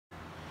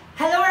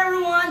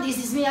this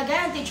is me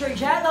again, Teacher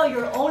Jello,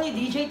 your only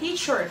DJ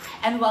teacher.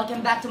 And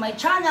welcome back to my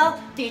channel,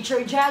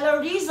 Teacher Jello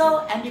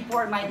Rizzo. And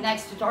before my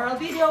next tutorial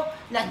video,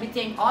 let me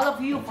thank all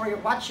of you for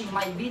watching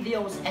my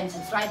videos and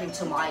subscribing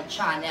to my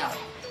channel.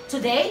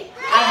 Today,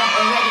 I have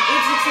already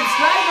 86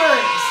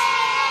 subscribers.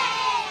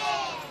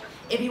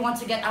 If you want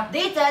to get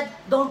updated,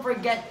 don't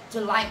forget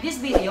to like this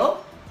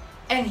video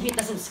and hit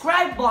the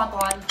subscribe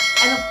button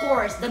and of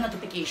course the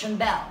notification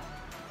bell.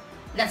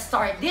 Let's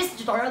start this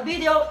tutorial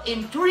video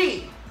in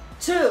 3,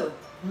 2,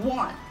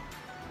 1.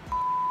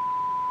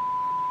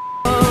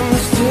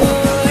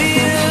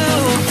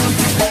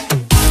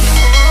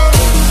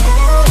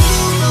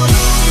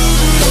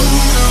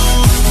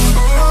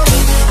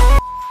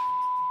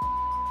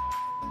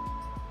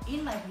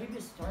 In my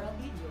previous tutorial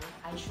video,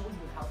 I showed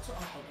you how to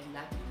open and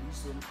log in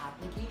Zoom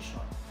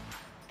application.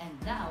 And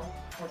now,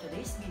 for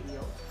today's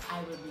video, I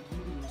will be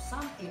giving you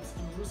some tips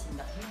in using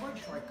the keyboard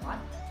shortcut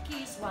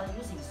keys while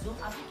using Zoom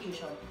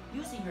application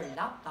using your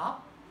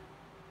laptop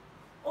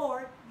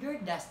or your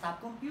desktop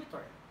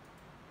computer.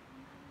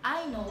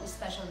 I know,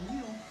 especially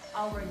you,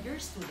 our dear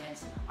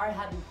students, are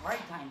having hard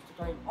times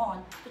to turn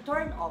on, to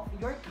turn off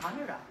your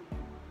camera.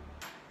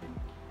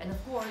 And of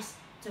course,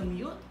 to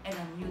mute and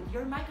unmute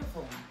your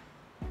microphone.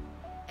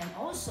 And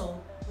also,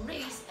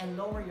 raise and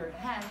lower your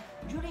hand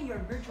during your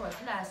virtual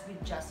class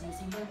with just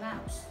using your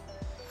mouse.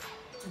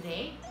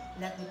 Today,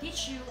 let me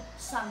teach you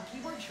some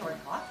keyboard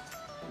shortcuts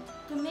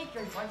to make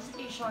your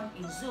participation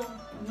in Zoom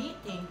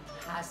meeting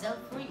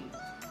hassle-free.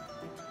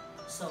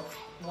 So,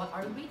 what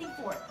are you waiting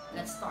for?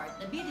 Let's start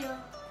the video.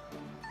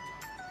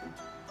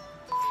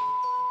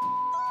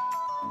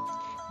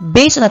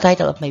 Based on the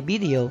title of my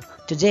video,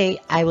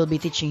 today I will be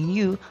teaching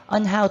you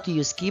on how to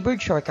use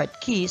keyboard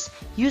shortcut keys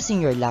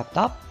using your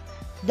laptop,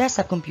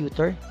 desktop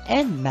computer,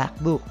 and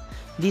Macbook.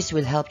 This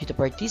will help you to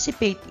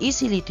participate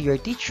easily to your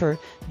teacher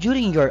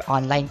during your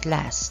online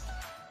class.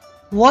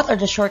 What are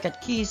the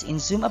shortcut keys in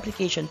Zoom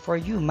application for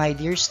you, my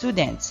dear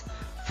students?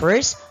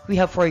 First, we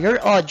have for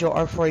your audio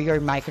or for your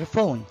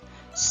microphone.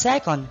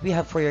 Second, we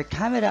have for your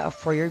camera or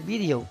for your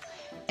video.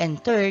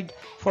 And third,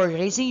 for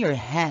raising your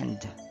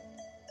hand.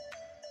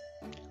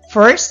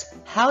 First,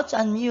 how to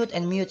unmute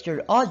and mute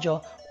your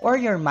audio or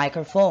your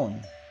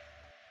microphone.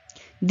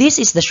 This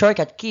is the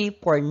shortcut key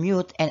for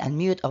mute and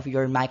unmute of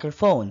your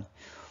microphone.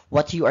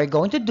 What you are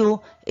going to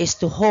do is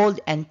to hold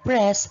and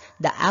press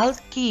the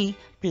Alt key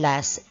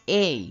plus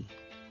A.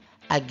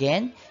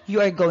 Again, you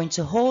are going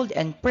to hold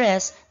and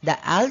press the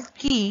Alt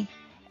key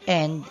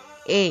and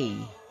A.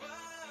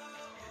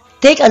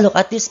 Take a look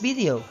at this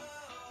video.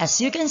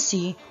 As you can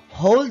see,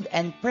 hold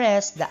and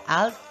press the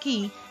Alt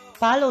key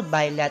followed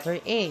by letter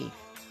A.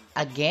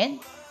 Again,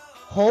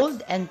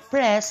 hold and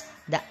press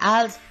the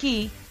Alt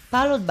key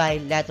followed by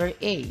letter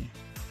A.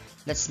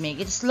 Let's make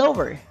it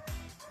slower.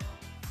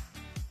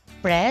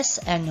 Press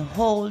and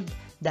hold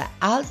the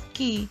Alt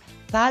key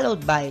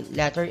followed by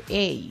letter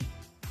A.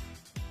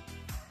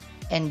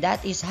 And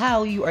that is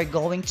how you are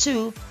going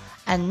to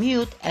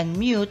unmute and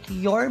mute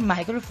your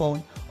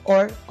microphone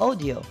or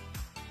audio.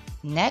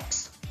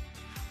 Next,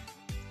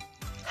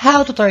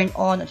 how to turn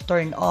on or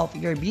turn off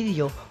your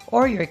video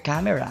or your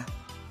camera.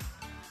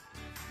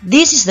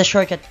 This is the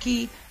shortcut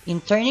key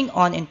in turning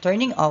on and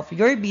turning off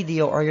your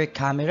video or your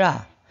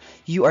camera.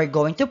 You are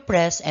going to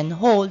press and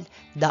hold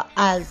the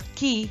Alt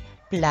key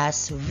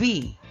plus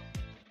V.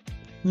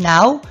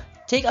 Now,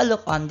 take a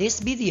look on this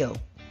video.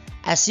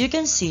 As you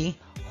can see,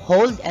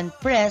 hold and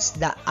press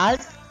the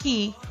Alt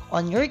key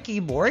on your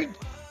keyboard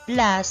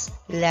plus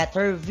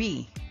letter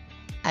V.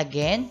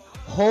 Again,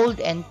 hold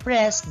and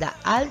press the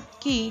Alt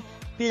key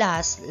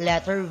plus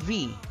letter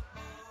V.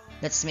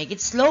 Let's make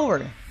it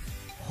slower.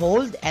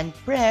 Hold and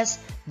press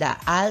the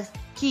Alt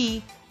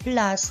key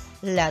plus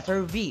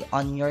letter V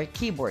on your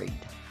keyboard.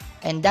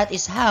 And that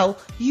is how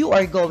you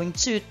are going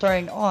to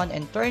turn on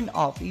and turn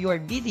off your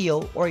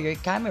video or your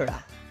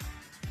camera.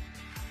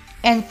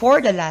 And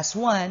for the last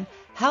one,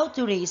 how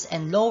to raise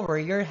and lower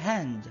your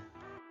hand.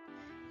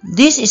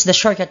 This is the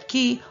shortcut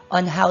key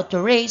on how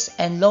to raise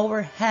and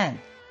lower hand.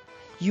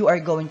 You are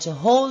going to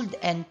hold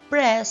and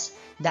press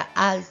the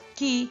Alt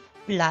key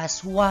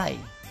plus Y.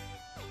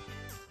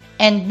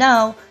 And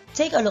now,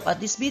 take a look at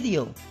this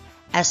video.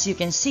 As you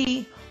can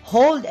see,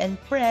 hold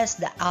and press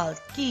the Alt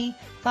key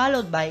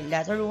followed by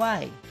letter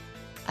Y.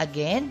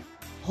 Again,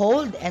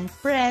 hold and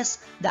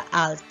press the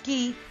Alt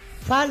key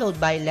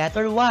followed by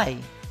letter Y.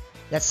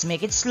 Let's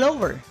make it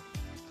slower.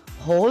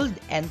 Hold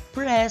and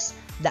press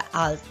the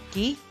Alt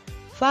key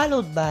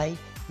followed by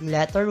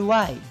letter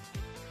Y.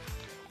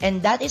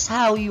 And that is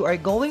how you are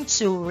going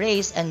to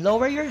raise and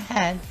lower your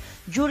hand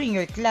during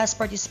your class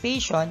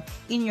participation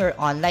in your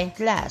online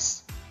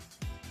class.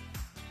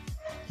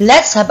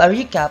 Let's have a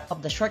recap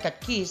of the shortcut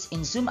keys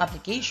in Zoom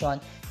application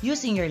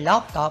using your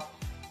laptop,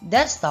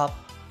 desktop,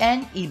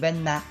 and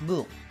even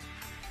Macbook.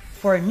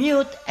 For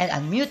mute and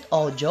unmute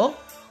audio,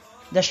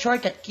 the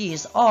shortcut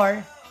keys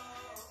are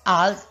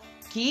Alt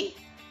key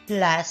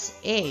plus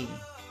A.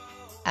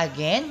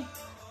 Again,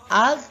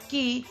 Alt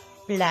key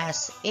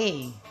plus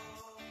A.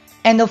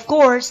 And of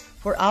course,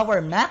 for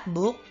our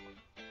MacBook,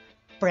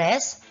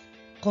 press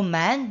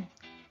Command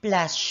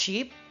plus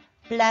Shift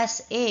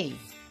plus A.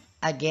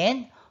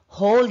 Again,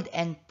 hold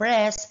and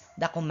press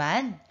the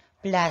Command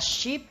plus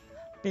Shift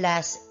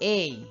plus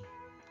A.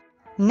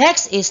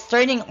 Next is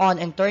turning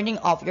on and turning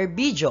off your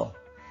video.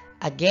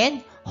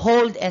 Again,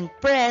 hold and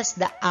press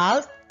the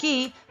Alt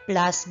key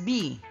plus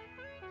B.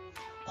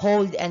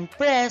 Hold and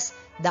press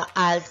the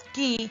Alt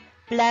key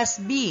plus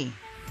B.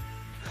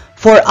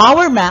 For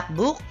our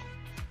MacBook,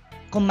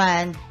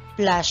 Command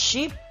plus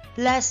Shift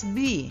plus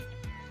B.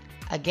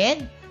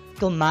 Again,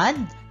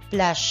 Command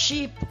plus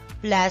Shift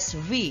plus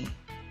V.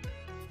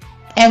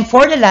 And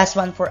for the last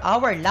one, for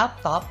our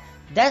laptop,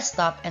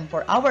 desktop, and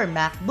for our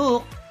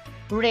MacBook,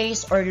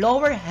 raise or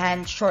lower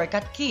hand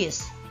shortcut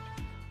keys.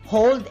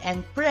 Hold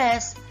and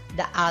press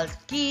the Alt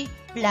key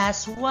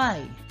plus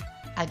Y.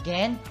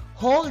 Again,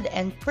 hold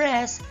and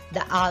press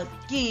the Alt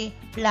key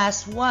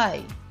plus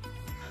Y.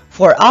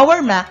 For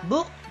our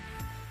MacBook,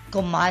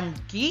 Command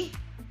key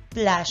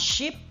plus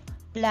Shift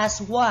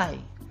plus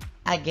Y.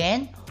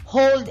 Again,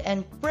 hold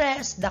and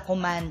press the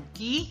Command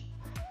key,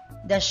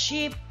 the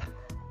Shift,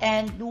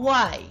 and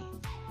Y.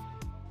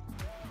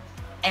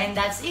 And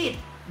that's it.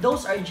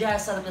 Those are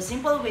just some of the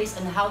simple ways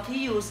on how to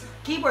use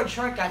keyboard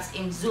shortcuts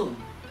in Zoom.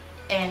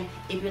 And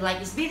if you like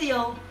this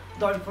video,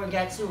 don't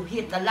forget to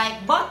hit the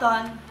like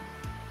button.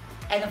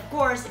 And of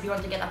course, if you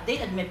want to get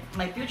updated with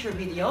my future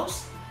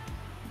videos,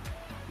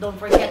 don't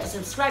forget to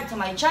subscribe to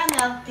my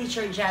channel,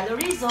 Teacher Jello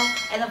Rizzo,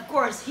 and of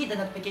course, hit the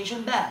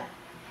notification bell.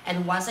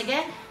 And once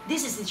again,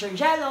 this is Teacher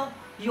Jello,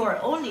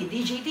 your only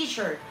DJ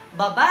teacher.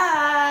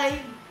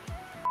 Bye-bye!